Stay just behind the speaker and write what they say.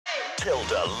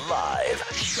Tilder live.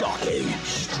 Shocking,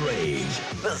 strange,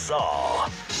 bizarre.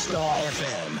 Star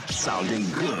FM, sounding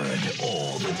good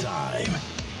all the time.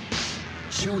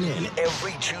 Tune in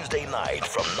every Tuesday night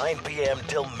from 9 p.m.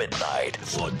 till midnight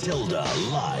for Tilder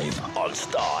live on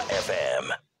Star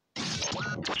FM.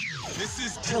 This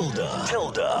is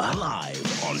Tilder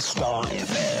live on Star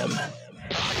FM.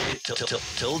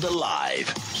 Tilder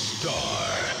live. Star.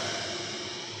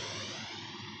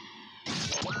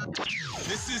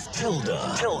 This is Tilder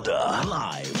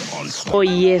live on Star.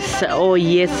 Oh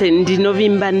yes,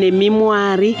 ndinovimba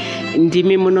nemimwari,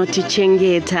 ndimi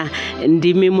munotichengeta,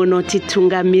 ndimi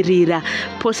munotitungamirira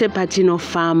pose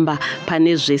patinofamba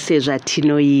pane zvese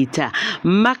zvatinoita.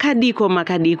 Makadiko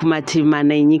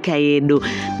matimana enyika yedu.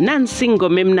 Nansi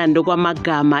ngoma emnando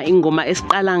kwamagama, ingoma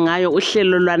esiqala ngayo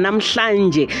uhlelo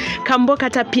lwanamhlanje. Kambo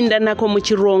katapinda nako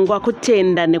muchirongwa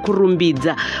kutenda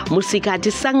nekurumbidza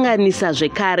musikati sanganisa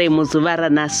zvekare muzuva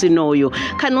ranasinoyo.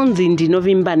 Kanonzi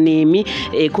ndinovimba nemi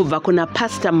kubva kuna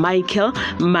Pastor Michael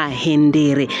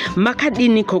Mahendere.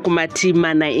 Makadiniko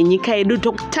kumatimana enyika yedu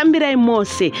tokutambirai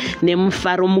mose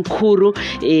nemufaro mukuru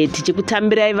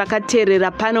tichikutambirai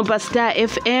vakateerera pano pa Star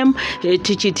FM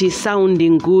tichiti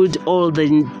sounding good all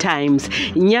the times.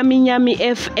 Nyami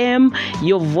FM,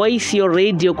 your voice, your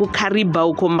radio kukariba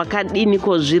uko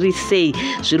makadiniko zviri sei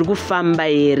zviri kufamba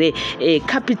here.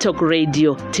 Capital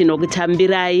Radio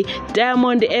tinokutambirai,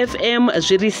 Diamond FM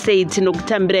zviri sei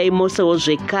tinokutambirai mose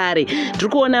zvekare.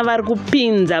 Tirikuona vari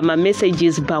kupinza ma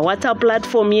messages pa WhatsApp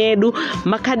platform yedu.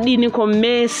 Makadiniko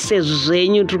mese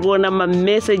zvenyu tirikuona ma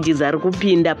messages ari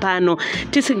kupinda pano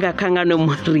tisingakanganwe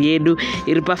mhuri yedu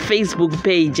iri pa Facebook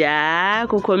page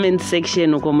ku comment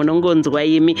section uko munongonzwa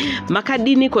imi.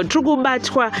 Makadiniko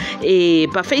tirikubatwa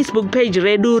pa Facebook page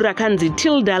redu rakanzi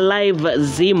Tilder Live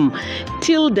Zim.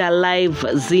 Tilder Live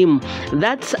Zim.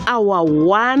 That's our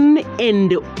one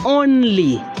and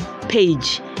only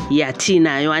page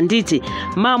yatinayo. Anditi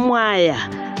mamwaya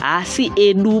asi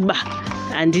eduba.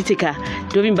 Anditika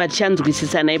ndovimba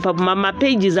tichanzwisisana ipapo mama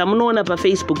pages amunoona pa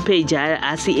Facebook page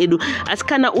asi edu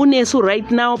asikana unesu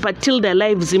right now pa Tilder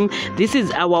Live Zim. This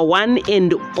is our one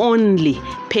and only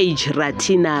page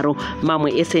ratinaro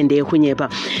mamwe esende ekunyepa.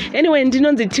 Anyway,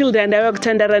 ndinonzi Tilder ndava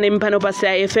kutandara nempano pa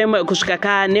Star FM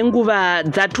kusvika nenguva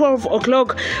dza 12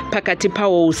 o'clock pakati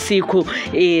pawo usiku.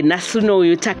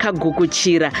 Nasunoyu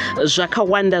takagukuchira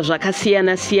zvakawanda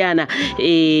zvakasiyana.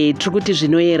 Tirikuti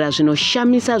zvinoyera,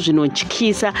 zvinoshamisa,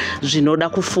 zvinotyisa, zvinoda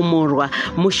kufumurwa.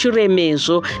 Mushure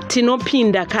mezvo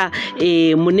tinopinda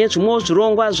mune zvimwe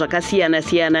zvirongwa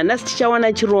zvakasiyana. Nasi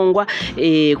tichawana chirongwa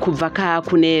kubva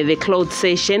kune the cloud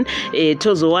session.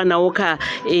 Tozowanawo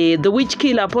the witch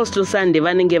killer Apostle Sunday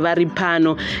vanenge vari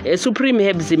pano. Supreme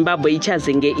Herb Zimbabwe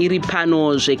ichazenge iri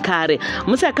pano zvekare.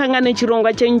 Musakangane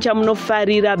chirongwa chenyu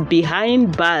chamunofarira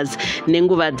behind bars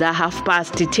nenguva dza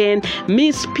 10:30.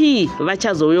 Miss P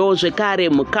vachazouyawo zvekare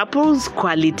mu couples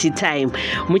quality time.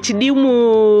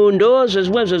 Muchidimu ndo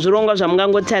zvezvimwe zvezvirongwa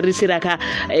zvamungangotarisira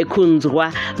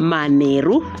kunzwa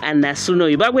manheru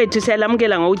anasunoyu. Bakwetu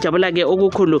siyalamukela ngokujabula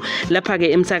okukhulu lapha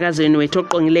emsakazweni wethu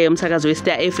oqongileyo, umsakazo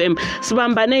we-Star FM.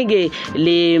 Sibambaneke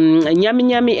le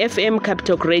Nyami FM,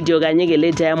 Capital Radio kanye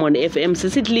le Diamond FM.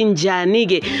 Sisithi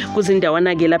linjani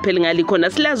kuzindawana lapha elingalikhona.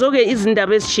 Silazo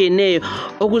izindaba ezishiyeneyo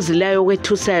okuzilayo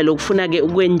kwethusayo lokufuna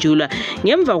ukwenjula.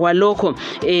 Ngemva kwalokho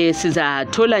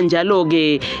sizathola njalo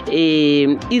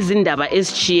izindaba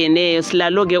ezishiyeneyo.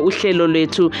 Silalo uhlelo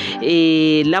lwethu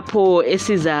lapho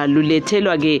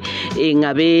esizalulethelwa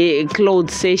ngabe cloud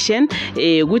session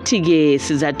kuthi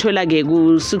sizathola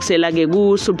kusukisela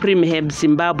ku Supreme Herb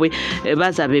Zimbabwe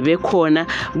bazabe bekhona.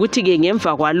 Kuthi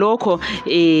ngemva kwalokho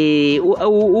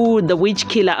the witch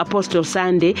killer Apostle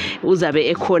Sunday uzabe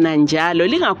ekhona njalo.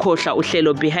 Lingakhohlwa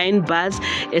uhlelo behind bars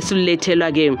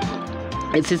esilethelwa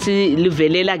Sisi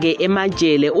livelela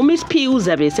emajele. Miss P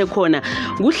uzabe sekhona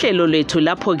kuhlelo lethu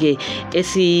lapho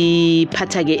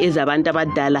esiphatha ezabantu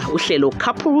abadala uhlelo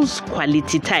couples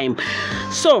quality time.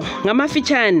 So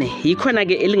ngamafitshane yikhona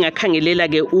elingakhangelela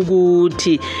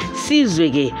ukuthi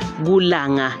sizwe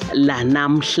kulanga la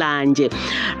namhlanje.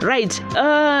 Right,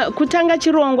 kutanga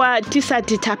chirongwa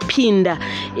tisati tapinda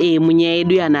munyaya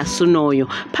yedu yanasunoyo.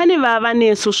 Pane vava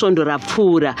nesushondo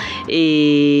rapfura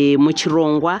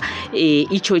muchirongwa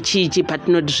icho chichi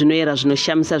patinoti zvinoyera,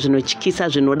 zvinoshamisa, zvinotyisa,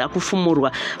 zvinoda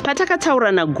kufumurwa.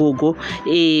 Patakataura nagogo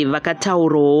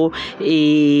vakataurawo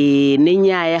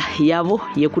nenyaya yavo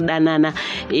yekudanana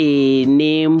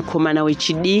nemukomana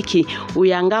wechidiki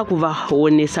uyanga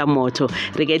kuvaonesa moto.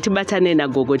 Regai tibatane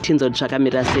nagogo tinzoti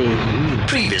zvakamira sei.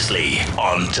 Previously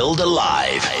on Tilder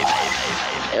Live.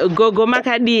 Gogo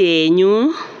makadi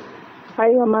henyu.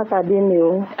 Aiwa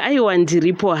makadiniwo. Aiwa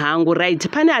ndiripo hangu, right.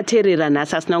 Pane ateerera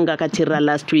nhasi asina kunge akateerera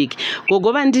last week.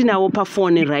 Gogo vandinawo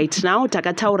pafoni right now,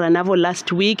 takataura navo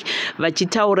last week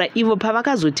vachitaura ivo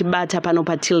pavakazotibata pano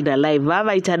paTilder live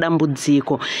vavaita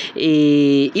dambudziko.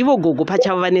 Ivo gogo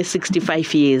pachavo vane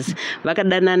 65 years.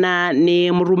 Vakadanana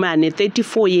nemurume ane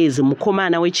 34 years,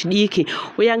 mukomana wechidiki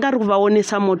uyo anga ari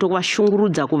kuvaonesa moto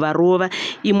kuvashungurudza kuvarova.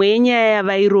 Imwe yenyaya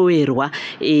yavairoverwa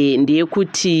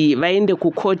ndeyekuti vaende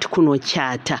kukoti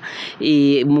kunochata.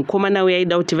 Mukomana uyo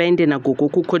aida kuti vaende nagogo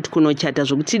kukoti kunochata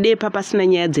zvokuti dei papasina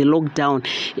nyaya dzelockdown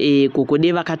gogo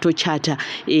dei vakatochata.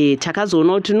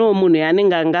 Takazoona kuti no munhu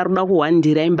yanenge anga aruda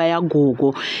kuhwandira imba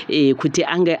yagogo kuti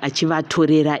ange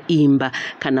achivatorera imba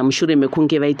kana mushure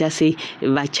mekunge vaita sei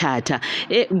vachata.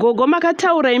 Gogo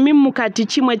makataura imi mukati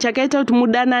chimwe chakaita kuti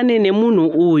mudanane nemunhu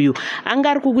uyu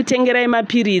anga ari kukutengerai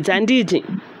mapiritsi handiti?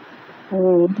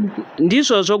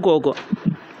 Ndizvozvo gogo?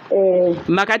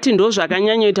 Makati ndo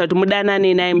zvakanyanyoita kuti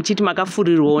mudanane naye muchiti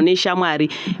makafurirwawo neshamwari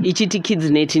ichiti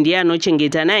kidsnet ndiye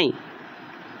anochengeta nai?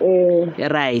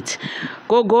 Right.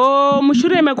 Gogo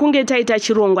mushure mekunge taita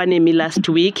chirongwa nemi last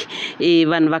week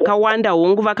vanhu vakawanda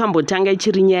hongu vakambotanga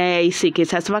ichiri nyaya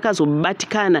yaisekesa asi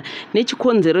vakazobatikana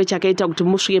nechikonzero chakaita kuti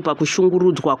musvike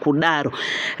pakushungurudzwa kudaro.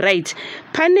 Right.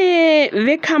 Pane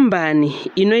vekambani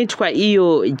inoitwa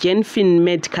iyo Genfin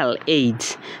Medical Aid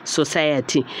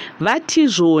Society vati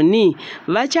zvoni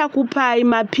vachakupai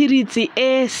mapiritsi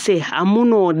ese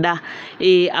amunoda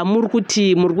amuri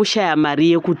kuti muri kushaya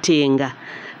mari yekutenga.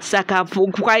 Saka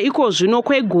kwaiko zvino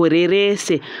kwegore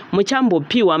rese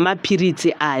muchambopiwa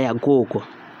mapiritsi aya gogo.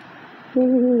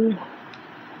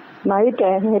 Maita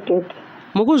yanetete.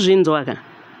 Mukuzvinzwa ka?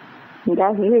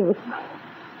 Ndazvizwa.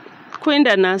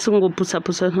 Kuenda nhasi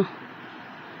kungopusa-pusa.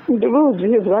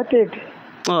 Ndikuzvizwa tete.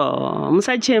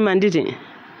 Musachema nditi.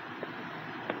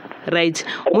 Right.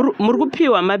 Muri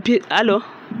kupiwa Hello?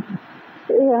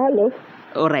 Hello.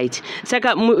 Alright.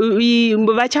 Saka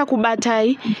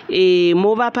vachakubatai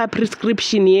movapa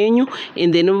prescription yenyu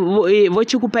and then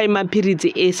vochikupai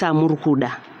mapiritsi ese amuri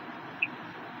kuda.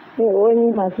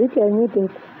 Mazita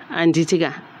yanetete.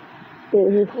 Anditika?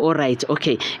 Alright,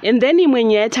 okay. And then imwe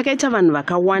nyaya takaita vanhu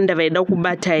vakawanda vaida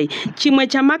kubatai. Chimwe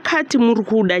chamakati muri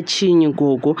kuda chinyi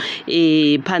gogo?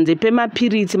 Panze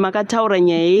pemapiritsi makataura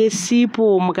nyaya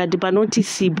yesipo mukati panoti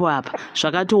sipo apa.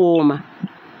 Zvakatooma.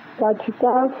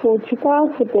 Chikafu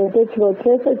tete chiro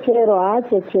chese chero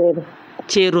hacho chero.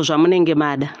 Chero zvamunenge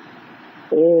mada.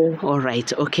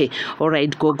 Alright, okay.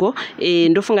 Alright gogo.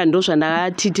 Ndofunga ndo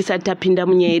zvandati tisati tapinda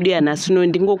munyaya yedu yanhasi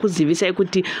ndingokuzivisai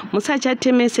kuti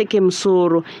musachatemeseke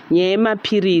musoro nyaya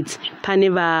yemapiritsi. Pane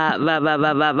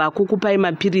vakukupai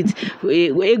mapiritsi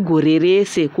egore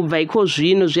rese kubva iko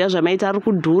zvino zviya zvamaita ari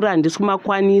kudhura handisi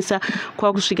kumakwanisa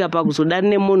kwakusvika pakuzodana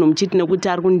nemunhu muchiti nekuti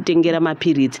ari kunitengera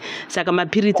mapiritsi. Saka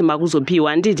mapiritsi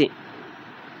makuzopiwa handiti?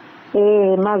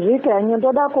 Mazita yanyu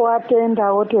ndoda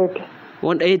kuatendawo tete.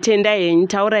 Tenda yenyu,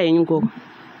 taura yenyu gogo.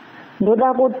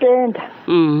 Ndoda kutenda.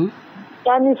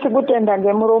 Tanisi kutenda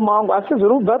ngemuromo wangu asi zviri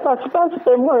kubva pasi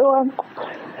pemwoyo wangu.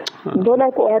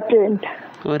 Ndoda kuatenda.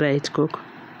 Alright gogo.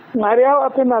 Mwari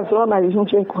awape mazuva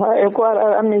mazhinji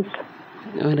ekuraramisa.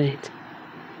 Alright.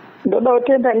 Ndoda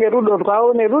kutenda ngerudo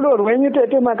rwawo nerudo rwenyu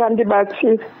tete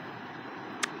makandibatsira.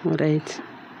 Alright.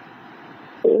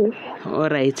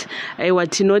 Alright. Aiwa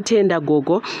tinotenda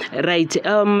gogo. Right.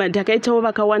 Takaitawo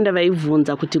vakawanda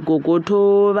vaibvunza kuti gogo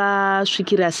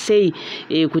tovasvikira sei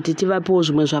kuti tivapewo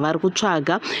zvimwe zvavari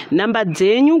kutsvaga. Namba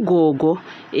dzenyu gogo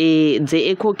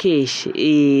dzeEco Cash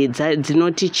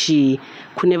dzinoti chii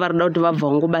kune varuda kuti vabva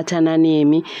vangobatana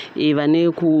nemi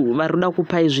varuda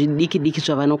kupai zvidiki diki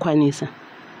zvavanokwanisa?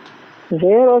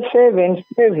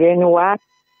 0771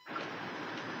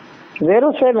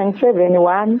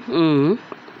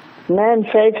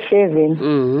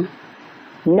 957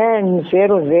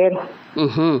 900.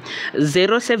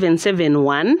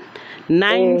 0771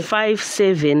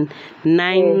 957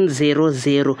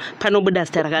 900. Panobuda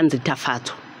zita rakanzi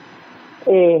Tafato.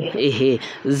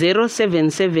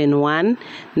 0771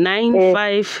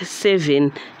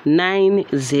 957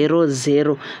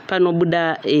 900.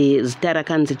 Panobuda zita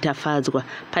rakanzi Tafadzwa.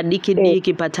 Padiki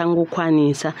diki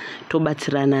patangokwanisa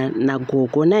tobatsirana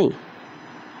nagogo nai.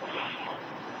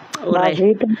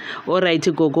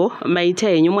 Alright gogo, maita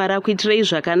henyu Mwari akuitirei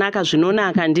zvakanaka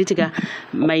zvinonaka nditika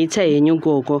maita henyu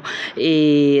gogo.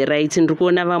 Right,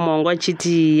 ndikuona vamwe vangu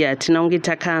vachiti hatina kunge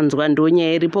takanzwa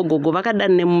ndonyaya iripo gogo.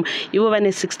 Vakadana ivo vane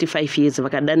 65 years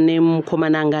vakadana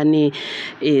nemukomana angane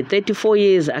 34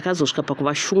 years akazosvika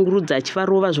pakuvashungurudza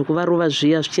achivarova zvokuvarova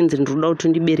zviya zvichinzi ndinoda kuti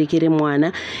ndiberekere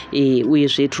mwana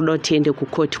uyezve toda kuti tiende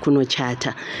kukoti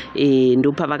kunochata.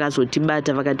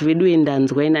 Ndopavakazotibata vakati vedu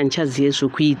endanzwa ina ndichazive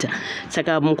zvokuita.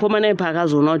 Saka mukomana ipa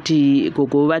akazoona kuti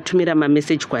gogo vatumira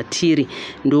mameseji kwatiri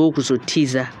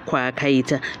ndokuzotiza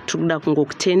kwaakaita. Tiri kuda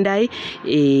kungokutendai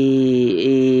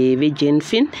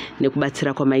vejenfin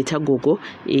nekubatsira kwamaita gogo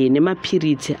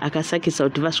nemapiritsi akasakisa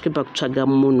kuti vasvike pakutsvaga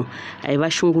munhu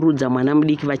aivashungurudza mwana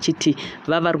mudiki vachiti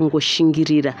vavari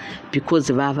kungoshingirira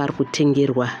because vari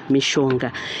kutengerwa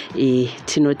mishonga.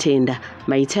 Tinotenda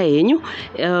maita henyu.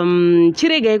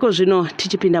 Chiregaiko zvino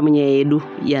tichipinda munyaya yedu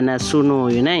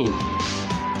yanasunoyo nai.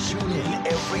 Tune in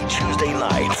every Tuesday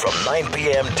night from 9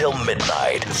 p.m. till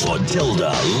midnight for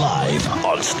Tilder live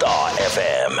on Star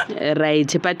FM.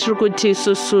 Right, patiri kuti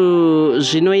susu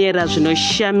zvinoyera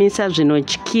zvinoshamisa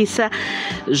zvinotyisa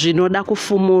zvinoda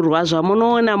kufumurwa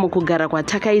zvamunoona mukugara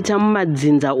kwatakaita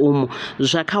mumadzinza umu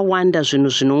zvakawanda zvinhu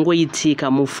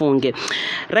zvinongoitika mufunge.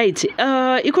 Right,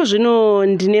 iko zvino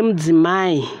ndine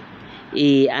mudzimai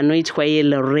anoitwa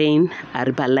Lorraine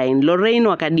ari paline. Lorraine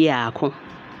wakadi yako?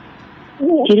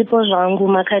 Tiripo zvangu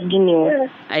makadiniwo.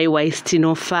 Aiwa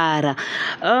tinofara.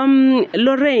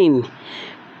 Lorraine,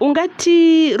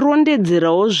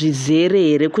 ungatirondedzerawo zvizere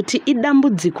here kuti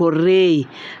idambudziko rei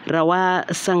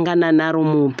rawasangana naro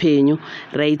muupenyu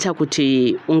raita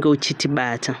kuti unge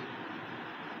uchitibata?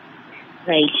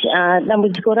 Right,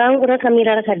 dambudziko rangu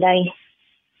rakamira rakadai.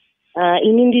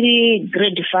 Ini ndiri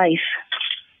grade 5.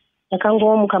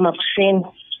 Ndakangomuka makuseni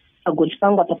pagotsi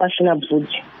pangu apa pasina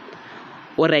bvudzi.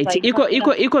 Alright,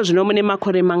 iko zvino mune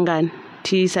makore mangani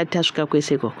tisati tasvika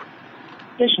kwese koko?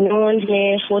 Zvino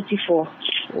ndine 44.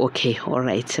 Okay,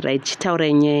 alright, right,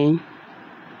 chitaura nyaya.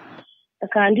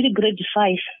 Saka ndiri grade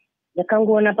 5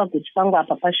 ndakangoona pagotsi pangu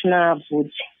apa pasina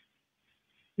bvudzi.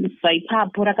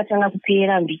 Ipapo rakatanga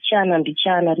kupera mbichana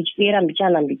richipera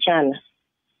mbichana.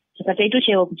 Saka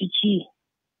taitoshayiwa kuti chii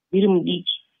ndiri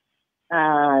mudiki.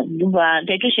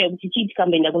 Taitoshayiwa kuti chii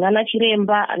tikamboenda kuna ana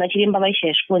chiremba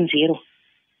vaishaya zvikonzero.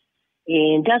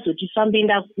 Ndazoti fambe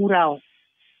ndakurawo.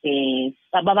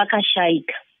 Baba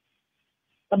vakashayika.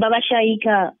 Baba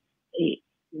vashayika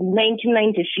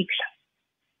 1996.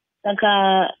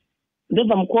 Saka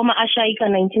ndobva mukoma ashayika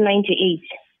 1998.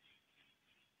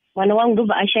 Mwana wangu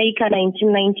ndobva ashayika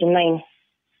 1999.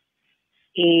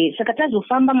 Saka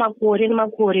tazofamba makore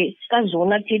nemakore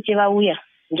tikazoona tete vauya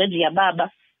nzvadzi yababa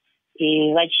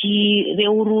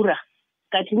vachireurura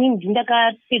kati nini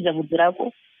ndakapedza vhudzi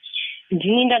rako,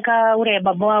 ndini ndakauraya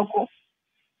baba wako,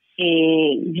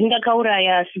 ndini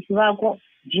ndakauraya sisi vako,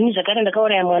 ndini zvakare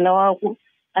ndakauraya mwana wako.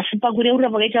 Asi pakureurura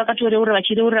pakaita vakatoreurura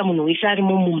vachireurura munhu wese ari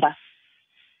mumumba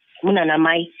munana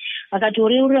mai.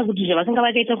 Vakatoreurura kuti zvavakanga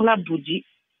vakaita kuna bhudhi,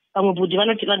 pamwe bhudhi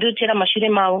vanotera mashure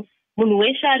mavo. Munhu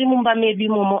wese ari mumba medu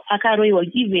imomo akaroiwa,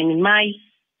 even mai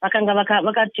vakanga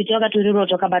vakatete vakatoreurura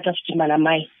kuti vakabata futi mana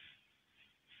mai.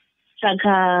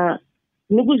 Saka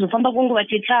nokuzofamba kwenguva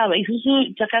tete ava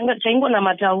isusu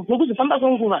taingonamatawo nokuzofamba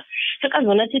kwenguva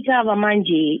takazoona tete ava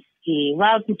manje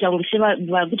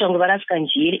vakutangwe varasika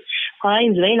njere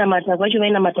kwavainzi vainamata kwacho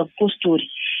vainamata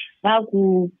kupostori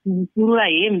vakukurura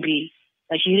hembe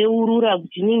vachireurura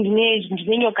kuti ini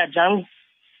ndine nyoka dzangu,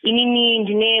 inini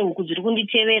ndine huku dziri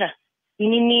kunditevera,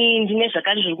 inini ndine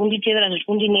zvakare zviri kunditevera zviri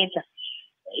kundinetsa.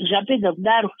 Zvapedza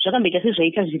kudaro zvakamboita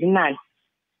sezvaita zviri nani.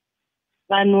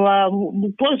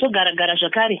 Vanhu pozogara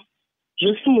zvakare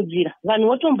zvosimudzira vanhu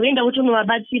votomboenda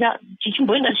votonovabatsira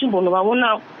tichimboenda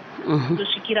tichimbonovaonawo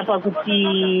kusvikira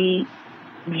pakuti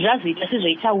zvazoita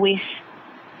sezvaita wese.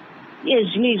 Iye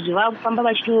zvino izvi vakufamba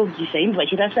vachitobvisa hembe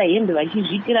vachirasa hembe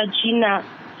vachizviitira tsvina,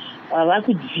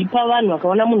 vakudzipa vanhu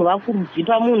vakaona munhu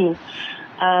vakudzipa munhu.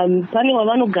 Pane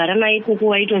wavanogara naye koko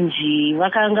waitonzi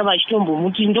vakanga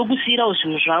vachitombomuti ndokusiyirawo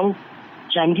zvinhu zvangu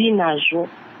zvandinazvo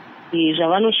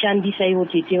zvavanoshandisa ivo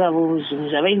tete vavo, zvinhu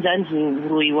zvavainzanzi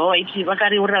uroyiwa waiti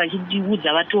vakareurura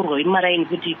vachidiudza vatorwa vemaraini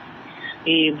kuti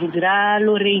bvudzi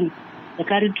raLorraine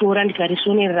ndakaritora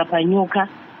ndikarisonerera panyoka.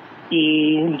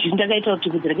 Ndini ndakaita kuti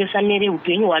bvudzi rake risamere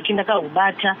upenyu hwake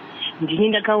ndakahubata, ndini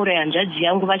ndakauraya hanzvadzi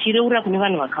yangu, vachireurura kune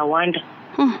vanhu vakawanda.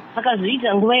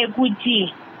 Pakazoita nguva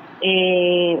yekuti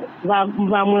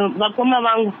vamwe vakoma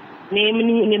vangu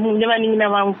nevanin'ina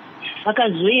vangu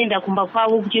vakazoenda kumba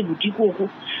kwavo kuchegoti ikoko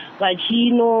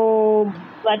vati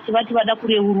vada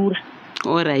kureurura.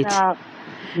 Alright.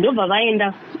 ndobva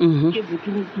vaenda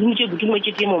muchegutungwe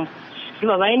chetemo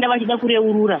ndobva vaenda vachida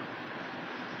kureurura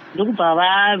ndokubva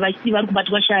vachiti vari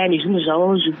kubatwa shaya nezvinhu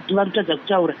zvavo zvekuti vari kutadza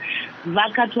kutaura.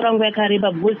 Vakatora nguva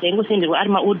yakareba because aingosenderwa ari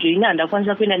maaudio ine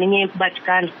handakwanisa kuenda nenyaya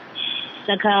yekubatikana.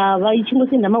 Saka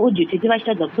vachingosenda maaudio Tete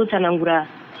vachitadza kutotsanangura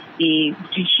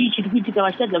kuti chii chiri kuitika,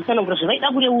 vachitadza kutsanangura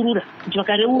zvavaida kureurura kuti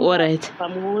vakareurura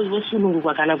pamwe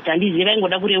vosunungurwa kana kuti handizivi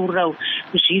vaingoda kureururawo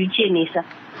zvichenesa.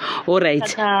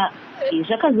 Saka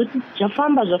zvakazoti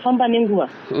zvafamba nenguva.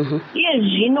 Iye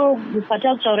zvino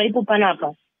patakutaura ipo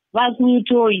panapa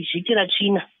vakutozviitira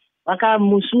tsvina,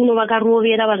 musuno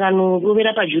vakarovera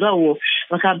vakanorovera pajuraho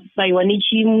vakabayiwa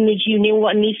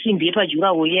nesimbi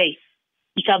yepajuraho iyai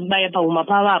ikabaya pahuma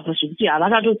pavapa zvekuti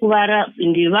havakatokuvara.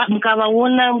 Ende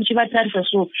mukavaona muchivatarisa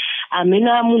so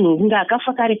hamena munhu wekunge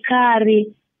akafa kare kare,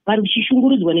 vari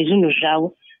kuchishungurudzwa nezvinhu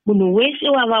zvavo. Munhu wese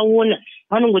wavaona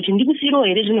vanongoti ndikusiriwo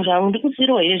here zvinhu zvavo,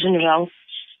 ndikusiriwo here zvinhu zvavo,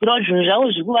 kureva kuti zvinhu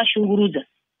zvavo zviri kuvashungurudza.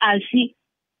 Asi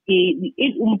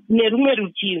nerumwe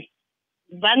rutivi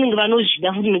vanenge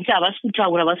vanozvida futi nekuti havasi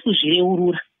kutaura, havasi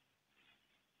kuzvireurura.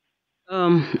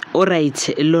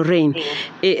 Alright, Lorraine,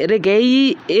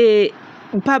 regai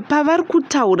pavari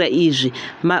kutaura izvi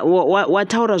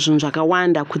wataura zvinhu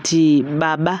zvakawanda kuti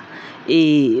baba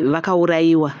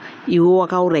vakaurayiwa, iwe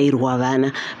wakaurayirwa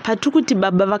vana. Patiri kuti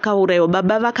baba vakaurayiwa,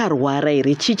 baba vakarwara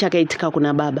here? Chii chakaitika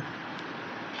kuna baba?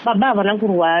 Baba havana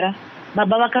kurwara,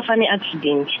 baba vakafa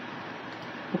neaccident.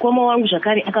 Mukoma wangu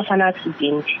zvakare akafa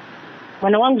neaccident.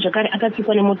 Mwana wangu zvakare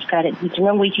akatsikwa nemotikari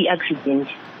tingangoiti accident.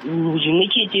 Zvimwe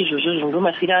chete izvozvo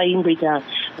zvindomafira aingoita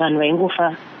vanhu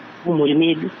vaingofa mumhuri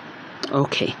medu.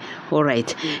 Okay,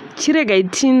 alright. Chiregai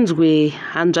tinzwe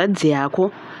hanzvadzi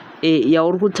yako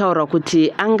yauri kutaura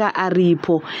kuti anga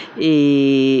aripo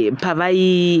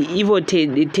ivo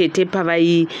Tete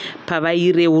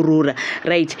pavaireurura,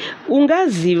 right?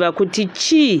 Ungaziva kuti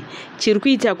chii chiri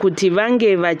kuita kuti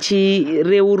vange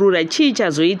vachireurura, chii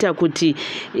chazoita kuti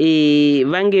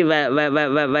vange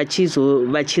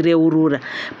vachireurura?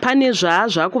 Pane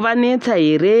zvakuvanetsa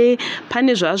here?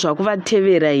 Pane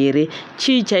zvakuvatevera here?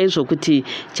 Chii chaizvo kuti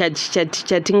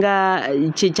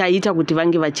chaita kuti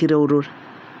vange vachireurura?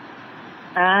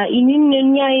 Inini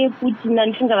nenyaya yekuti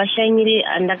ndandisingavashanyire,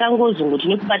 ndakangozongoti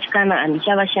nekubatikana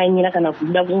handichavashanyira kana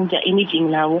kuda kuita anything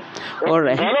navo.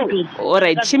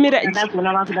 Alright.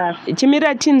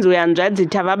 Chimira tinzwe hanzvadzi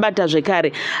tavabata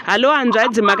zvekare. Halo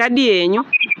hanzvadzi, makadi henyu?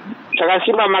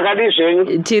 Takasimba, makadi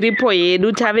zvenyu? Tiripo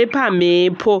hedu, tave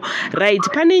pamhepo. Right,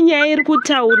 pane nyaya iri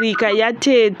kutaurika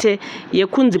yaTete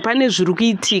yekunzi pane zviri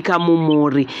kuitika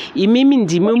mumhuri. Imimi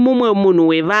ndimi mumwe munhu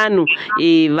wevanhu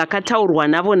vakataurwa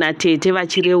navo naTete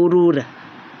vachireurura.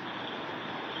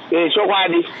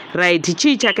 Chokwadi. Right,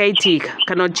 chii chakaitika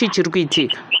kana kuti chii chiri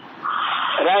kuitika?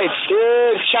 Right,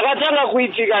 chakatanga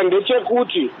kuitika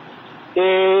ndechekuti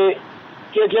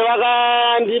Tete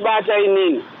vakandibata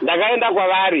inini, ndakaenda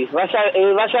kwavari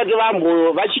vasati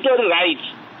vachitori right,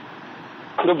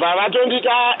 ndobva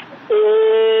vatondita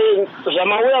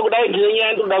zvamauya kudai ndine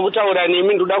nyaya ndoda kutaura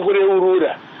nemi, ndoda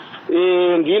kureurura.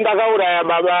 Ndii ndakauraya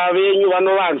baba venyu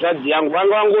vanova hanzvadzi yangu,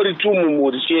 vanga vangori tu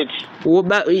mumhuri chete.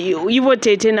 Ivo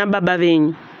Tete nababa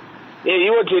venyu?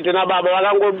 Ivo Tete nababa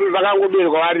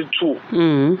vakangoberwa vari tu.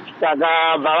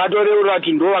 Saka bva vatoreurura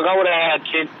kuti ndo vakauraya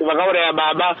Tete, vakauraya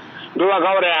baba, ndo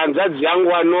vakauraya hanzvadzi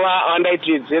yangu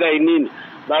vandaitedzera inini.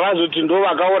 Vavazoti ndo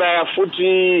vakauraya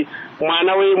futi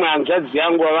mwana weimwe hanzvadzi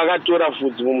yangu vavakatora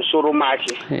vhudzi mumusoro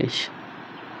make.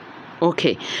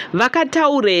 Okay,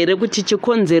 vakataura here kuti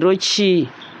chikonzero chii?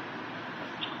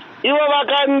 Ivo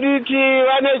vakanditi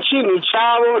vane chinhu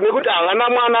chavo nekuti havana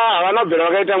mwana, havana bvera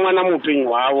vakaita mwana muupenyu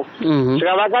hwavo.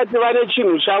 Saka vakati vane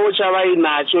chinhu chavo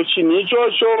chavainacho, chinhu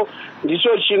ichocho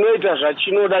ndicho chinoita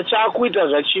zvachinoda, chakuita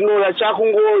zvachinoda,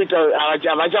 chakungoita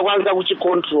havachakwanisa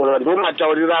kuchikontrola. Ndo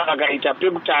matauriro avakaita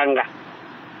pekutanga.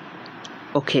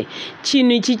 Okay,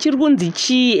 chinhu ichi chiri kunzi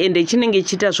chii ende chinenge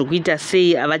chiita zvokuita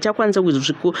sei? Havachakwanisa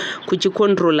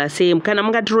kuchikontrola sei? Kana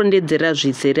mungatirondedzera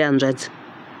zvizere hanzvadzi?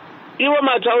 Ivo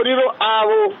matauriro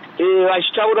avo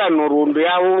vachitaura nhoroondo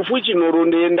yavo, fuchi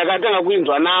nhoroondo ndakatanga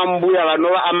kuinzwa naambuya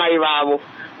vanova amai vavo,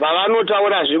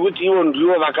 vavanotaurazve kuti ivo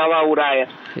ndivo vakavauraya.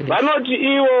 Vanoti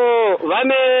ivo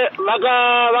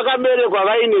vakaberekwa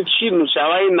vaine chinhu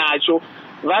chavainacho,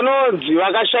 vanonzi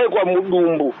vakashayikwa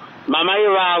mudumbu mamai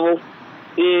vavo.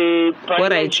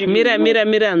 Alright,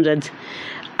 mira hanzvadzi.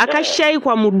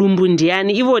 Akashayikwa mudumbu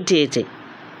ndiani? Ivo Tete?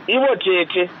 Ivo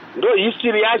Tete, ndo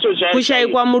history yacho chaiyo.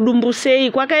 Kushayikwa mudumbu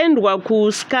sei? Kwakaendwa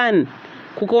kuscan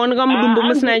kukaoneka mudumbu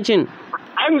musina chinhu?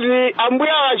 Hanzi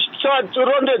ambuya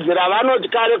vachitorondedzera vanoti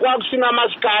kare kwakusina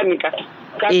masikani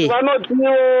kasi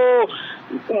vanotiwo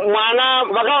mwana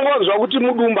vakangonzwa kuti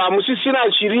mudumbu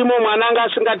hamusisina chirimo mwana anga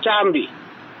asingatambi.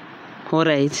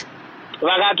 Alright.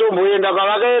 Vakatomboenda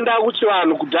kwavakaenda kuti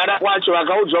vanhu kudhara kwacho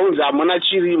vakaudzwa kunzi hamuna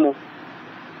chirimo.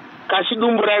 Kasi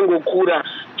dumbu raingokura.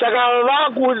 Saka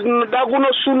vakuda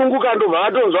kunosununguka ndobva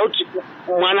vatonzwa kuti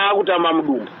mwana akutamba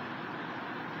mudumbu.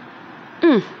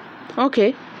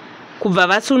 Okay. Kubva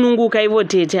vasununguka ivo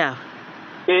tete ava.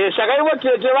 Saka ivo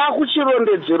tete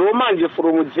vakuchirondedzerwo manje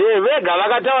from there vega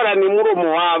vakataura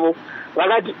nemuromo wavo.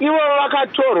 Vakati ivo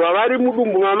vakatorwa vari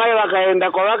mudumbu mamai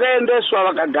vakaenda kwavakaendeswa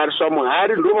vakagariswa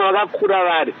muhari ndoma vakakura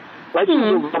vari.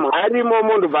 Vachibva muhari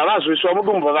imomo ndobva vazoiswa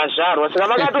mudumbu vazvarwa. Saka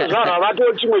vakatozvarwa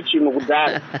vatoo chimwe chinhu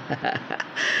kudhara.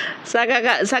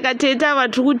 Saka tete ava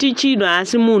tiri kuti chinhu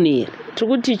asi munhu here? Tiri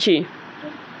kuti chii?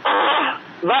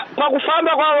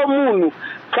 Pakufamba kwavo munhu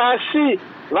kasi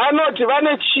vanoti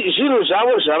vane zvinhu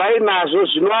zvavo zvavainazvo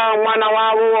zvinova mwana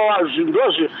wavo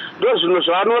ndo zvinhu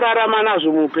zvavanorarama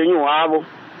nazvo muupenyu hwavo.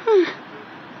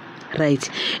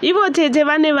 Right. Ivo tete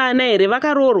vane vana here?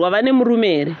 Vakaroorwa vane murume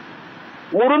here?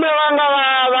 Murume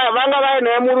vanga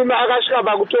vainaye murume akasvika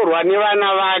pakutorwa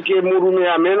nevana vake. Murume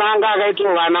hamena anga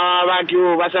akaitawo vana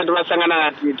vakewo vasati vasangana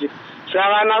natete. Saka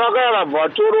vana vakauya vabva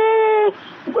vatoro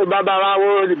baba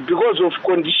vavo because of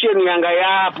condition yanga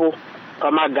yapo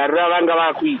pamagariro avanga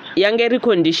vakuita. Yanga iri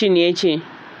condition yechi?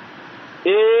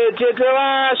 Tete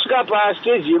vasvika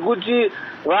pastage yekuti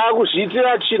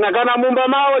vakuzviitira tsvina kana mumba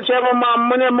mavo chaivo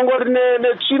mune mungori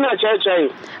netsvina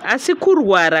chaiyo. Asi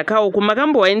kurwara kauku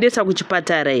makambovaendesa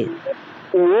kuchipatara here?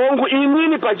 Hongu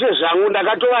inini pachezvangu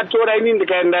ndakatovatora ini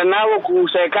ndikaenda navo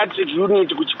kupsychiatric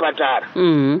unit kuchipatara.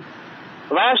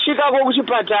 Vasvikako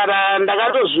kuchipatara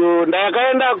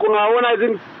ndakaenda kunovaona I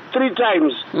think 3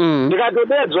 times.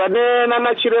 Ndikatodedzwa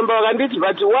nana chiremba vakanditi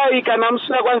but why kana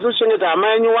musina kwanisa kuchengeta hama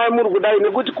yenyu why muri kudai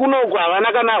nekuti kunoku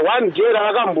havana kana 1 day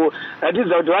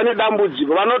ravakamboratidza kuti vane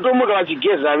dambudziko vanotomuka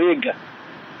vachigeza vega.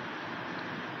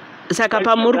 Saka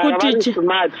pamuri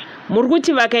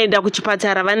kuti vakaenda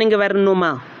kuchipatara vanenge vari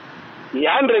normal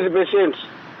 100%.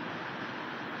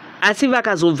 Asi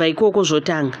vakazobva ikoko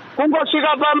zvotanga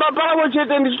kungosvika pamba pavo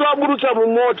chete ndichitovaburutsa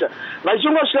mumota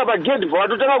vachingosvika pagedhi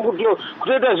pavatotanga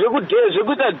kutoita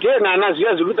zvekuita denhana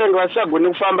zviya zvekuita kunge vasisagone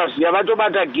kufamba zviya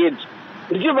vatobata gedhi.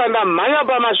 Ndichibva ndamhanya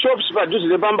pamashops padhuze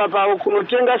nepamba pavo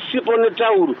kunotenga sipo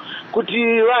netauro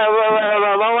kuti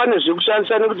vawane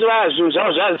zvekushandisa nekuti zvinhu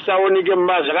zvavo zvazisaoneke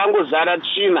mumba zvakangozara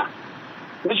tsvina.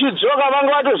 Ndichidzoka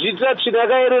vanga vatozviitira tsvina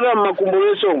yakaerera mumakumbo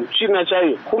wese umu tsvina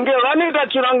chaiyo kunge vanoita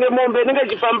tsvina ngemombe inenge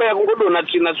ichifamba yakungodonha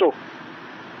tsvina so.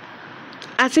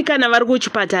 Asi kana vari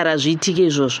kuchipatara zviitike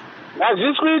izvozvo?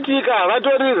 Hazvisi kuitika,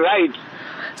 vatori right.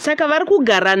 Saka vari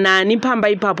kugara nani pamba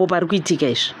ipapo pari kuitika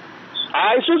izvi?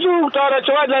 Isusu kutaura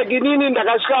chovati like inini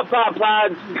ndakasvika papa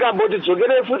ndikamboti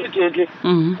dzokerei futi tete.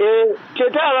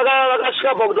 Tete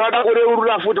vakasvika pakuti vada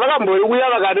kureurura futi vakamboiuya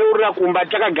vakareurura kumba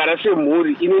takagara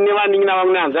semhuri ini nevanini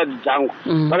navamwe hanzvadzi dzangu.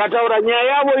 Vakataura nyaya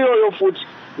yavo iyoyo futi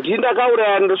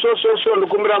ndindakauraya ndosososo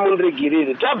ndokumbira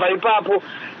mundiregerere. Tabva ipapo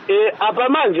apa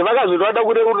manje vakazoti vada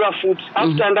kureurura futi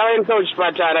after ndavaendesa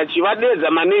kuchipatara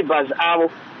chivadedza maneighbours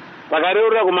avo.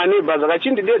 Vakareurira kumaneighbours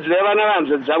vakachindidedzera vana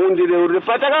vahanzvadzi dzangu ndireurire.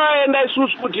 Patakavaenda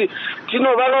isusu kuti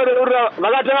vakareurira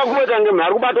vakatanga kungoita kunge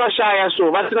mhari kubatwa shaya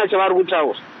so vasina chavari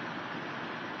kutaura.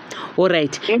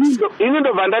 Alright. Ini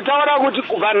ndobva ndataura kuti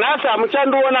kubva nhasi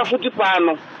hamuchandiona futi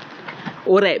pano.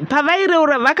 Alright.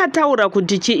 Pavaireura vakataura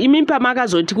kuti chi imi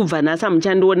pamakazoti kubva nhasi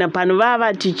hamuchandiona pano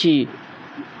vavati chii?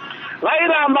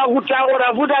 Vairamba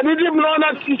kutaura futi handiti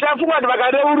munoona tichafunga kuti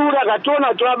vakareurura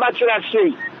kationa tovabatsira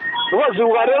sei. Because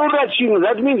ukareurura chinhu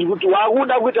that means kuti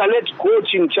wakuda kuita let go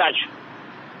chinhu chacho.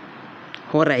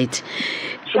 Alright.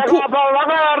 Saka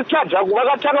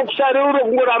vakatanga kusareurura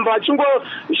kungoramba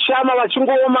vachingoshama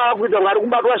vachingooma kuita ngari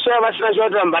kubatwa shaya vasina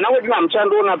chavatira mbana kuti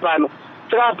hamuchandiona pano.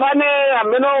 Saka pane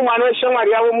hameno mwana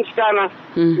weshamwari yavo musikana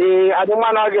ane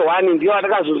mwana wake 1 ndiye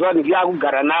vatakazozwa ndiye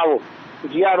akugara navo.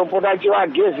 Ndiye anopota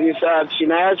achivagezesa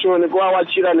tsvina yacho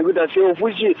nekuvawachira nekuita sei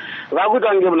fuchi vakuita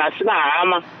kunge munhu asina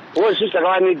hama. Wozvi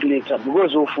zvakavaneglecta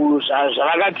because of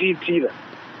zvavakatiitira.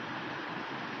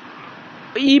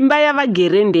 Imba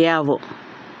yavagere ndeyavo?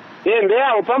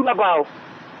 Ndeyavo pamba pavo.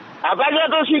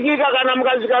 Hapachatosvikika kana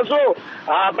mukasvika so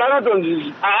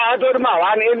panotonzi atori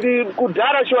ma1 and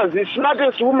kudhara she was the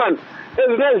smartest woman.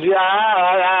 Ezvinezvi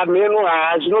mheno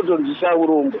zvinotonzisa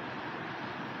urombo.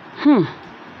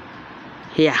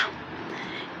 Yeah.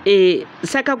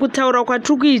 Saka kutaura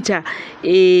kwatiri kuita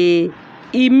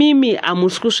imimi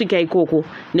hamusi kusvika ikoko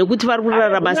nekuti vari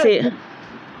kurarama sei?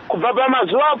 Kubva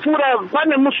pamazuva apfuura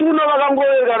pane musuno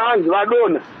vakangovereka navanzi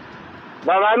vadona.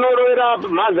 vavanorowera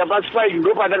mhanza pasipike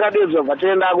ndo patakadedzwa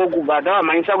bvatendako kubva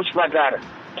tavamhanyisa kuchipatara.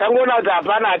 Tangoona kuti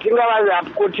hapana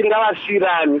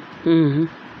tingavasirani.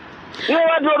 Ivo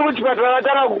vatori kuchipatara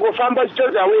vatanga kungofamba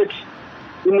chitoita weti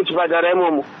muchipatara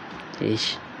imomo.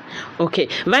 Okay,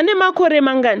 vane makore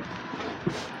mangani?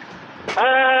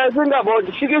 Think about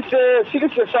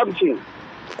 60 something.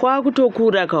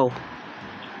 Kwakutokura kawo.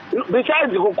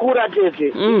 Besides kukura Tete,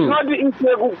 it's not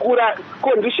easy kukura.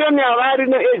 Condition yavari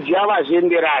neage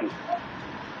yavazvienderana.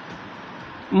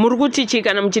 Muri kuti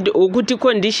chikana muchiti kuti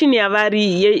condition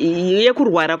yavari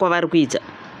yekurwara kwavari kuita.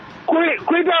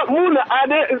 Kuita munhu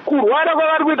ane kurwara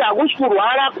kwavari kuita hakusi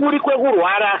kurwara kuri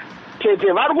kwekurwara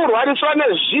Tete, vari kurwariswa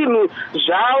nezvinhu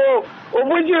zvavo.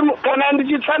 Ubuti kana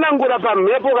ndichitsanangura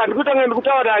pamhepo kandi kutanga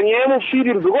ndikutaura nyaya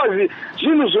yemufilm because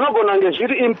zvinhu zvinogona kunge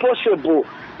zviri impossible.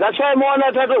 That's why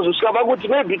muona tatozosvika pakuti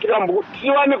maybe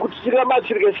tiwane kuti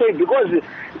tingabatsirike sei because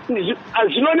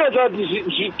zvinonetsa kuti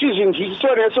zvinhu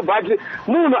zvichitonetso but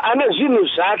munhu ane zvinhu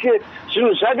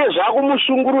zvake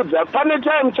zvakumushungurudza. Pane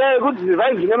time chaiyo kuti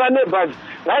vainzi nemaneighbours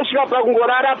vaisvika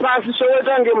pakungorara pasi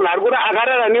soita nge munhu ari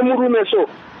akarara nemurume so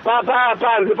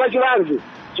panze pachivanze.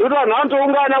 Zvekuti vanhu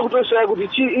vanotoungana kutosvika kuti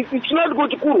chinoti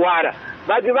kuti kurwara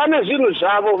but vane zvinhu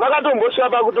zvavo. Vakatombosvika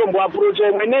pakutomboaprocha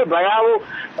imwe neighbour yavo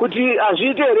kuti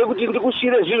hazviite here kuti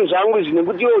ndikusiyire zvinhu zvangu izvi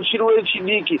nekuti iwe uchiri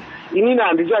wechidiki inini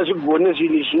handichazvigone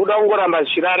zvinhu izvi uda kungoramba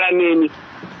zvichirara neni.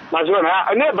 Mazivona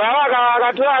neighbour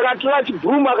yavo akatora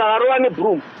chibhurumu akavarova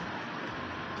nebhurumu.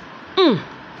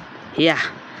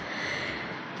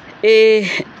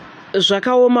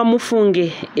 Zvakaoma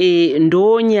mufunge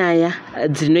ndo nyaya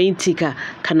dzinoitika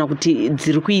kana kuti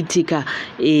dziri kuitika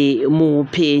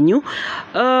muupenyu.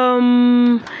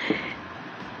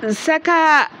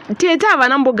 Saka Tete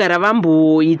havana mbogara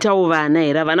vamboitawo vana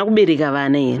here? Havana kubereka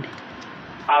vana here?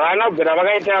 Havana kugara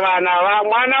vakaita vana.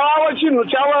 Mwana wavo chinhu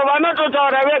chavo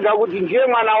vanototaura vega kuti ndiye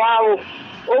mwana wavo.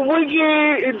 Ubuti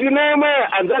ndine imwe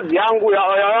hanzadzi yangu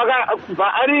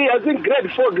yakabva ari I think grade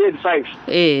 4 grade 5.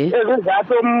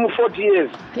 Ezvizato 40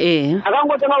 years.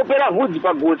 Akangotanga kupera vhudzi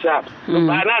pagotsi apa.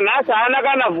 Bana nhasi haana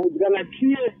kana vhudzi kana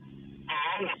tiye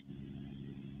haana.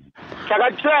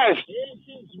 Saka trash.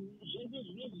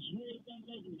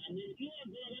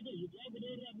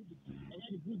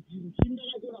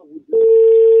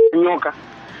 Nyoka.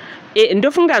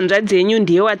 Ndofunga hanzvadzi yenyu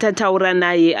ndiye watataura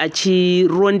naye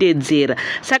achirondedzera.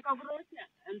 Saka kuroti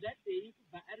hanzvadzi yenyu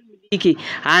kubva ari mudiki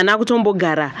haana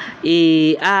kutombogara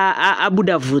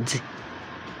abuda vhudzi.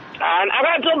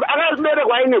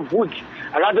 Akaberekwa aine vhudzi.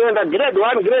 Akatoenda grade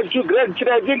 1 grade 2 grade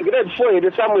 3 I think grade 4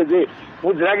 here somewhere there.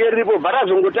 Vhudzi rake riripo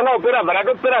bvarazongotanga kupera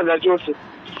bvaratopera zvachose.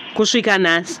 Kusvika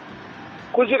nhasi.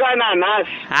 Kusvika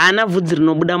nanhasi. Haana vhudzi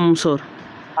rinobuda mumusoro.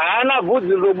 Haana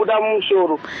vhudzi rinobuda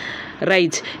mumusoro.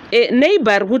 Right.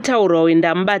 Neighbour ari kutaurawo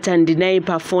ndamubata ndinaye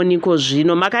pafoniko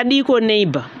zvino. Makadiko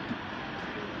neighbour?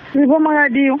 Tiripo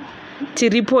makadiyo.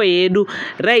 Tiripo hedu.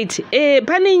 Right.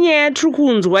 Pane nyaya tiri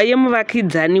kunzwa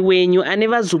yemuvakidzani wenyu ane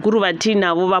vazukuru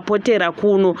vatinavo vapotera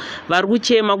kuno vari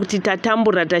kuchema kuti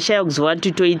tatambura tashaya kuziva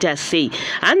kuti toita sei.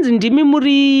 Hanzi ndimi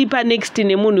muri panext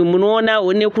nemunhu munoona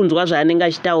nekunzwa zvaanenge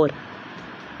achitaura?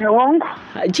 Wangu.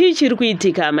 Chii chiri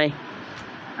kuitika amai?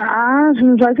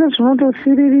 Zvinhu zvacho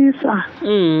zvinotosiririsa.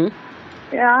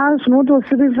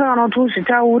 Zvinotosiririsa kana kuti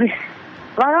uzvitaure.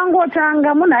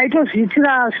 Vakangotanga munhu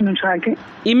aitozviitira zvinhu zvake.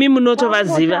 Imi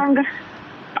munotovaziva?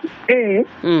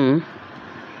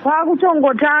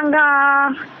 Kwakutongotanga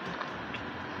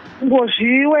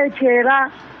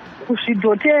ngozviwechera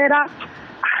kuzvidhotera.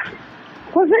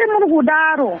 Kusiri muri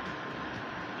kudaro.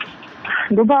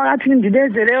 Ndopavakati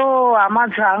ndidedzerewo hama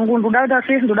dzangu ndoda kuita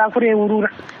sei ndoda kureurura.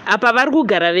 Apa vari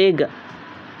kugara vega?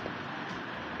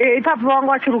 Ipapo vangu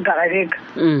vachiri kugara vega.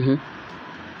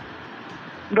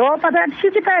 Ndopata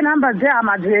tichitipai nhamba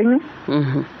dzehama dzenyu.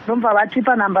 Ndobva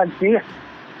vatipa nhamba dziya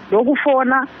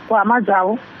ndokufona kuhama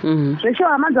dzavo. Zveshe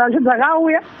hama dzavo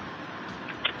dzakauya.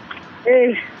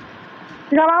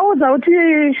 Tikavaudza kuti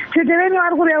tete venyu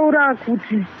vari kureura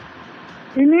kuti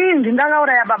inini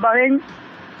ndindakauraya baba venyu.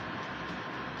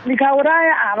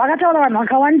 Ndikauraya vakataura vanhu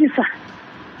vakawandisa.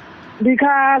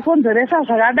 Ndikakonzeresa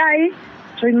zvakadai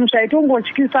zvinhu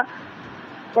zvaitongotyisa.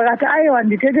 Vakati aiwa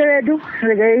nditete vedu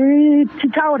regai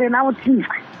titaure navo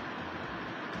tinzwe.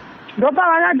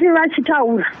 Ndopavakati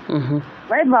vachitaura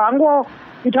vaibva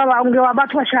vangoita vange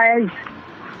vabatwa shaya idzi.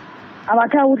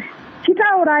 Havatauri.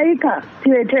 Chitauraika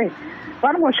tete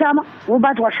vanongoshama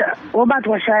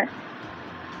vobatwa shaya.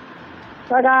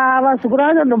 Saka vazukuru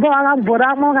vacho ndombo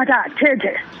vakabvoramo vakati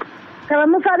tete kana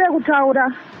musade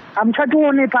kutaura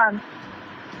hamuchatione pano.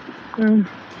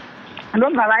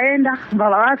 Ndobva vaenda ndobva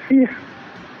vavasiya.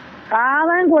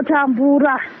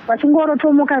 vaingotambura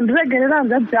vachingorotomuka ndiregerera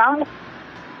hanzvadzi dzangu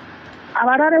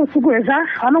havarare usiku hweza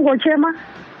vanongochema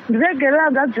ndiregerera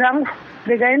hanzvadzi dzangu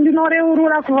regai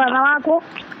ndinoreurura kuvana vako.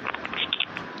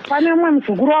 Pane umwe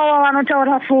muzukuru wavo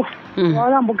vanotaura so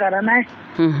vavambogara naye.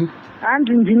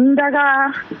 Hanzi ndini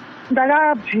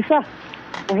ndakabvisa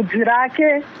bvudzi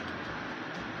rake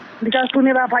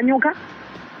ndikasunira panyoka.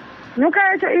 Nyoka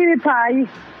yacho iri pai.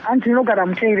 Hanzi ndinogara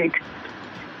mutoireti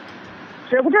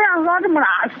zvekuti yanzwa kuti munhu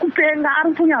haasi kupenga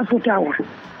ari kunyatsotaura.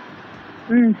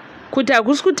 Kuti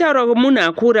hakusi kutaura kwemunhu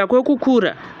akura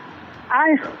kwekukura.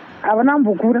 Aya havana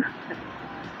mbokura,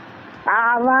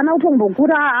 havana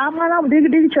kutombokura. Mwana mudiki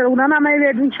diki chero kuna namai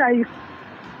vedu chaivo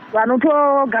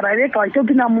vanotogara vega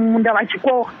vachitopinda mumunda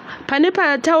vachikohwa. Pane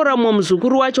pataura mumwe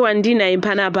muzukuru wacho wandinaye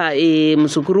panapa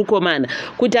muzukuru komana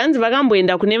kuti hanzi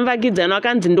vakamboenda kune muvakidzano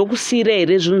akanzi ndokusira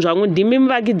here zvinhu zvangu. Ndimi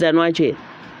muvakidzano wacho here?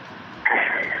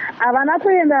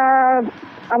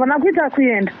 Havana kuita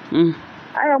kuenda.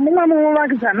 Aiwa mumwe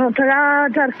muvakidzano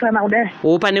takatarisana kudai.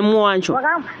 Pane mumwe wacho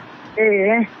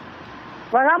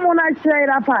vakamuona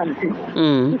achiraira panzi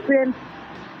iseni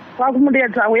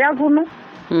kwakumudedza uya kuno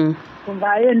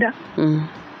kubva aenda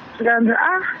zvikanzi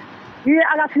iye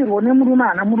akafirwa nemurume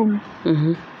haana murume.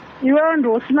 Iwewo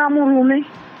ndosina murume,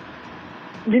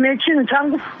 ndine chinhu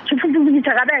changu chipfupifupi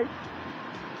chakadai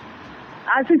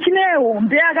asi chine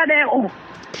hombe yakadai.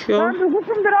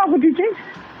 Ndikukumbirawo kuti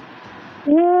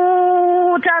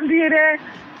utambire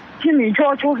chinhu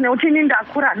ichocho nekuti ini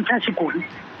ndakura ndichachigoni.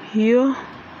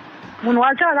 Munhu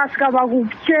wacho akasvika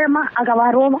pakuchema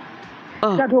akavarova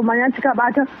tikatomhanya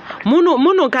tikabata.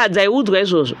 Munhukadzi aiudzwa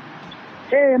izvozvo?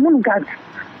 Munhukadzi.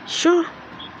 Sure.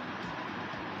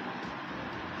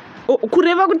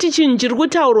 Kureva kuti chinhu chiri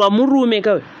kutaurwa murume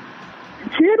kawe?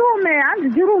 Chirume,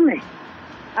 hanzi chirume.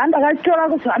 Handakachitora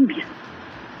kuZambia.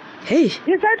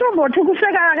 Isatomboti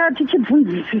kuseka akati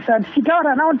chibvunzisisa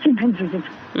tichitaura nawo tichibvunzisisa.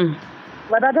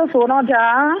 Vatatozoona kuti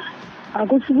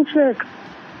hakusi kuseka.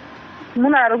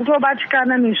 Munhu ari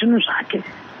kutobatikana nezvinhu zvake.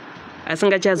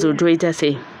 Asingachazotoita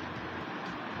sei?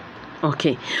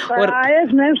 Okay.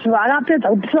 Zvinezvi vakapedza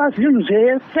kupisa zvinhu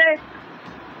zvese.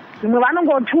 Zvimwe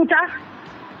vanongotuta.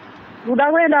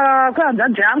 Kuda kuenda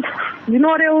kuhanzvadzi yangu.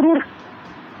 Ndinoreurura.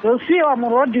 Zvosiyiwa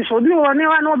murodhi zvodiwa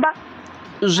nevanoba.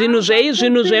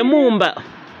 Zvinhu zvemumba.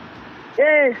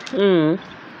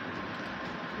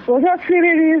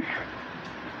 Zvochosiririsa.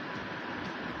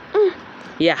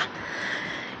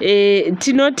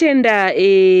 Tinotenda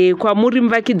kwamuri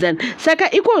muvakidzani.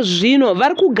 Saka iko zvino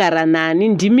vari kugara nani?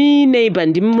 Ndimi neighbour,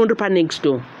 ndimi muri panext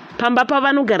door. Pamba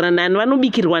pavanogara nani,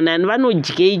 vanobikirwa nani,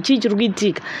 vanodya, chii chiri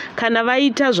kuitika? Kana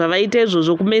vaita zvavaita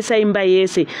izvozvo kumesa imba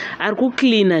yese, ari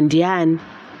kuklina ndiani?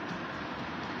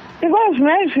 Iko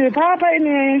zvinoizvi pava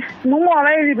paine mumwe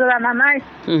wavaivirirana naye.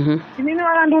 Inini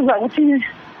vakandiudza kuti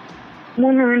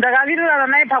munhu ndakavirirana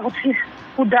naye pakuti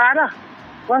kudhara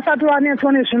vasati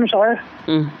vanetswa nezvinhu zvavo.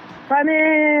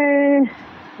 Pane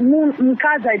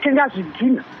mukadzi aitenga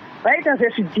zvidhina, vaita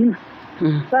sezvidhina.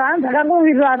 Saka hanzi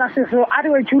akangovirirana sezvo ari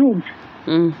wechirudzi.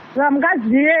 Saka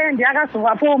mukadzi iye ndiye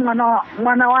akazovapo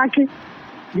mwana wake,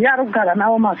 ndiye ari kugara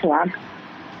navo mazuva ano.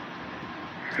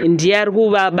 Ndiye ari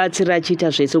kuvabatsira achiita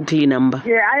zvese kuklina mumba?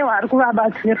 Aiwa, ari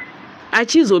kuvabatsira.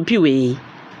 Achizopiwei?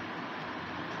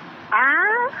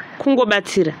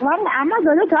 Kungobatsira. Hama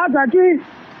dzacho dzati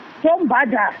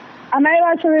tomubhadhara. Amai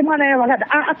vacho vemwana iye vakati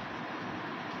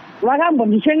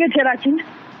vakambondichengetera chini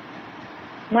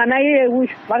mwana iye uyu,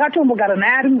 vakatombogara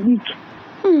naye ari mudiki.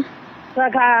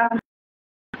 Saka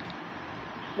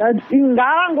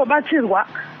ngavangobatsirwa.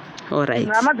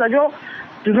 Hama dzacho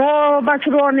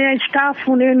dzinobatsirawo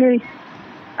nechikafu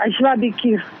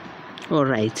achivabikira.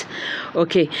 Alright.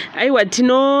 Okay. Aiwa,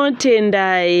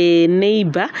 tinotenda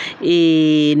neighbour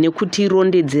nekuti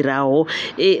rondedzerawo.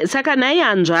 Saka nai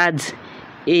hanzvadzi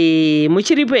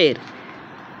muchiripo here?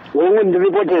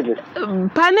 Ndiripo Tete.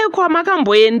 Pane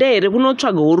kwamakamboenda here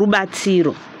kunotsvagawo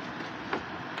rubatsiro?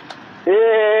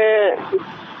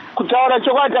 Kutaura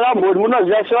chokwadi takamboti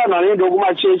munoziva sevanhu vanoenda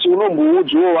kumachechi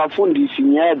unomboudzwawo vafundisi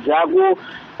nyaya dzako,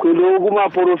 kuendawo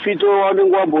kumaprofita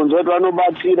vanenge wambonzwa kuti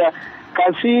vanobatsira,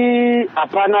 kasi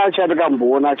hapana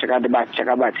chatakamboona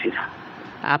chakabatsira.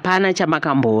 Hapana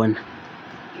chamakamboona?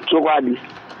 Chokwadi.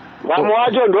 Vamwe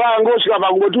vacho ndo vangosvika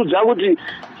pakungotudza kuti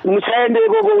musaende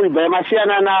ikoko uibva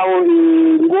masiyana nawo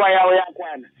nguva yavo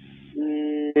yakwana.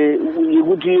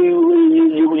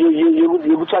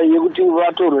 Yekuti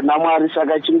vatorwe naMwari,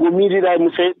 saka chingomirirai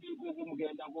musaende ikoko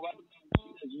mukaenda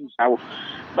kuvazvavo.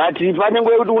 But pane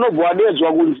nguva yekuti unobva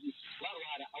wadedzwa kunzi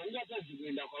varwara haungatadzi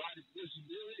kuenda kwavari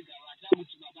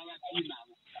kuti baba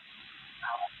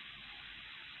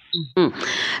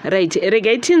Right,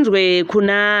 regai tinzwe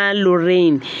kuna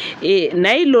Lorraine.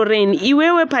 Nai Lorraine,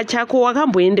 iwewe pachako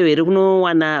wakamboenda here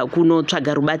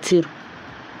kunotsvaga rubatsiro?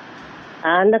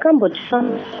 Ndakamboti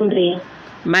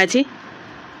Mati?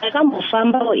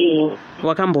 Ndakambofamba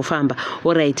Wakambofamba.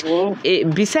 Alright.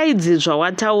 Besides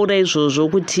zvawataura izvozvo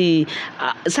kuti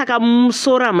saka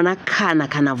musoro hamuna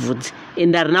kana vhudzi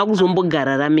ende harina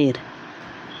kuzombogara ramera?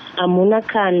 Hamuna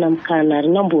kana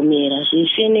rinambomera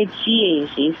zvese netsiye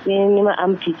zvese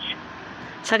nemaarmpits.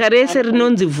 Saka rese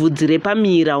rinonzi vhudzi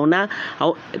repamira hauna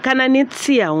kana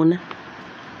netsiye hauna?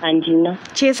 Handina.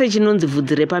 Chese chinonzi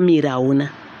vhudzi repamira hauna?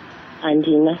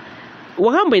 Handina.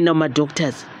 Wakamboenda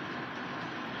kumadoctors?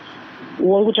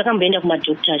 Wangu takamboenda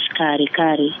kumadoctors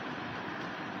kare.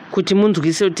 Kuti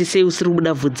munzwise kuti sei usiri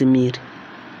kubuda vhudzi miri?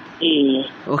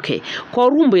 Okay.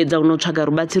 Kwaurumboedza kunotsvaga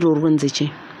rubatsiro runzi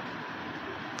chii?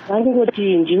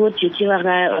 Vangoti ndivo tete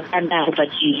vakadaro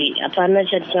pachiri hapana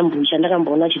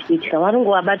chandakamboona chirikuitika.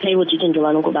 Vanongovabata ivo tete ndo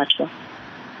vanongobatwa.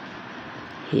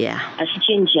 Asi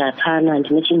chenji hapana,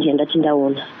 handina chenji yandati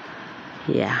ndaona.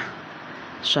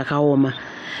 Zvakaoma.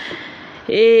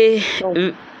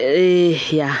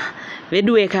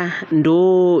 Vedu weka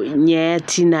ndo nyaya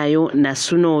tinayo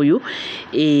nasunoyu.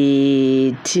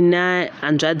 Tina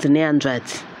hanzvadzi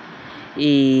nehanzvadzi.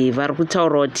 Vari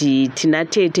kutaura kuti tina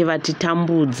tete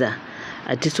vatitambudza,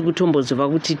 hatisi kutomboziva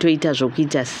kuti toita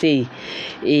zvokuita sei.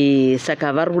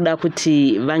 Saka vari kuda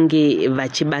kuti vange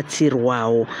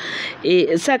vachibatsirwawo.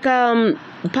 Saka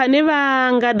pane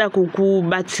vangada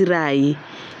kukubatsirai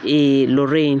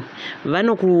Lorraine,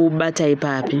 vanokubatai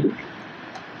papi?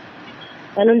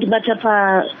 Vanondibata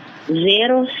pa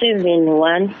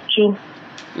 0712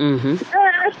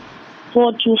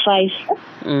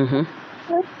 425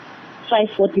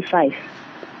 545.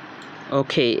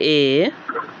 Okay,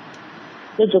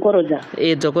 Dzokorodza.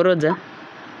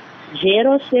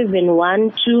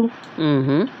 0712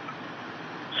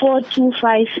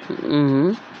 425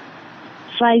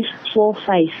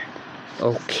 545.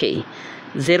 Okay.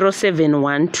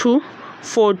 0712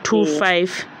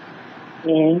 425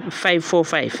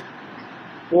 545.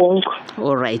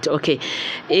 Alright, okay.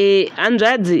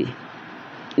 Hanzvadzi,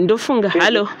 ndofunga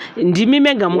halo, ndimi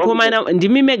mega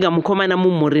mukomana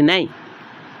mumhuri nai?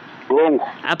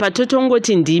 Apa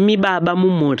totongoti ndimi baba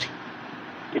mumhuri?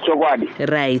 Chokwadi.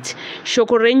 Right.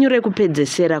 Shoko renyu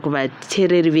rekupedzesera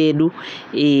kuvateereri vedu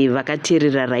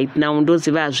vakateerera right now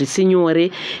ndoziva hazvisi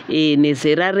nyore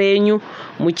nezera renyu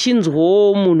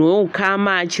muchinzwawo munhu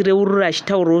weukama achireurura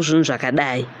achitaurawo zvinhu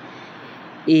zvakadai.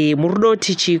 Muri kuda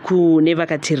kuti chii kune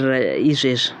vakateerera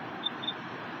izvezvi?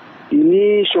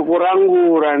 Ini shoko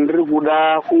rangu randiri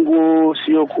kuda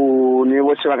kungosiyo kune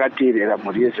vose vakateerera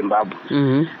mhuri yeZimbabwe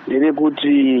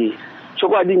nderekuti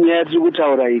chokwadi nyaya tiri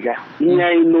kutaura ika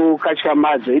inyaya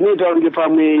inokatyamadza, inoita kunge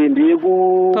pamwe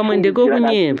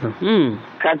ndekokunyepa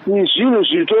kati zvinhu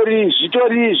zvitori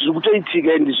zviri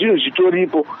kutoitika ende zvinhu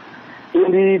zvitoripo.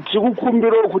 Endi tiri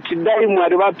kukumbirawo kuti dai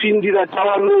Mwari vapindira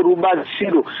tawanawo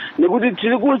rubatsiro, nekuti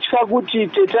tiri kutya kuti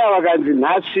tete ava vakanzi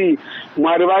nhasi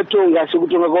Mwari vatonga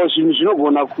sekutonga kwawo zvinhu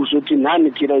zvinogona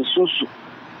kuzotinhanikira isusu.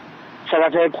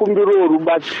 Saka taikumbirawo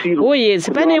rubatsiro.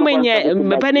 Yes, pane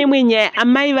imwe nyaya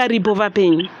amai varipo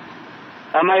vapenyu?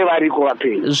 Amai variko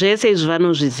vapenyu. Zvese izvi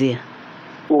vanozviziva?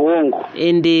 Uhongo.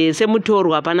 Ende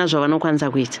semutorwa hapana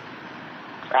zvavanokwanisa kuita?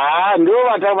 Ndo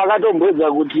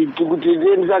vakatomboedza kuti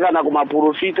tiendesa kana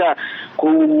kumaprofita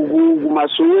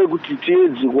kumasowe kuti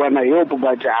tiedzi kuwana help,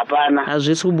 but hapana.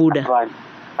 Hazvisi kubuda?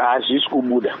 Hazvisi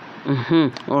kubuda.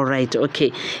 Alright,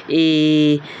 okay.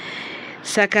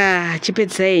 Saka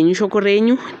chipedzai henyu shoko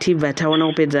renyu tibva taona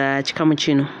kupedza chikamu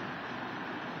chino.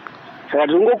 Saka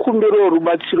tingokumbirawo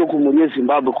rubatsiro kumhuri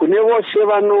yeZimbabwe kune vose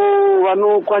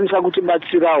vanokwanisa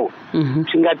kutibatsirawo.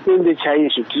 Tingatende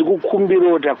chaizvo, tiri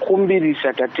kukumbirawo,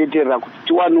 takumbirisa, tateterera kuti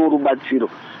tiwanewo rubatsiro,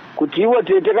 kuti ivo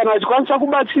tete kana vachikwanisa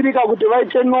kubatsirika kuti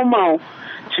vaite normal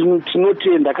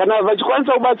tinotenda, kana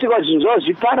vachikwanisa kubatsirika zvinhu zvavo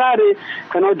zviparare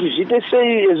kana kuti zviite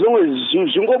sei ezvomwe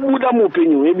zvingobuda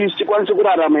muupenyu hwedu tikwanise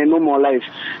kurarama normal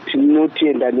life,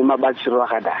 tinotenda nemabatsiro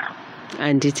akadaro.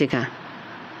 Anditika.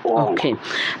 Okay.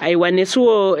 Aiwa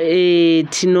nesuwo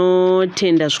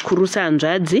tinotenda zvikuru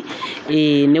sahanzvadzi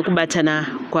nekubatana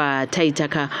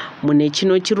kwataitaka mune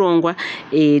chino chirongwa,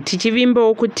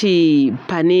 tichivimbawo kuti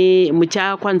pane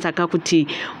muchakwanisa kuti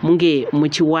munge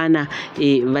muchiwana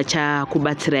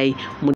vachakubatsirai.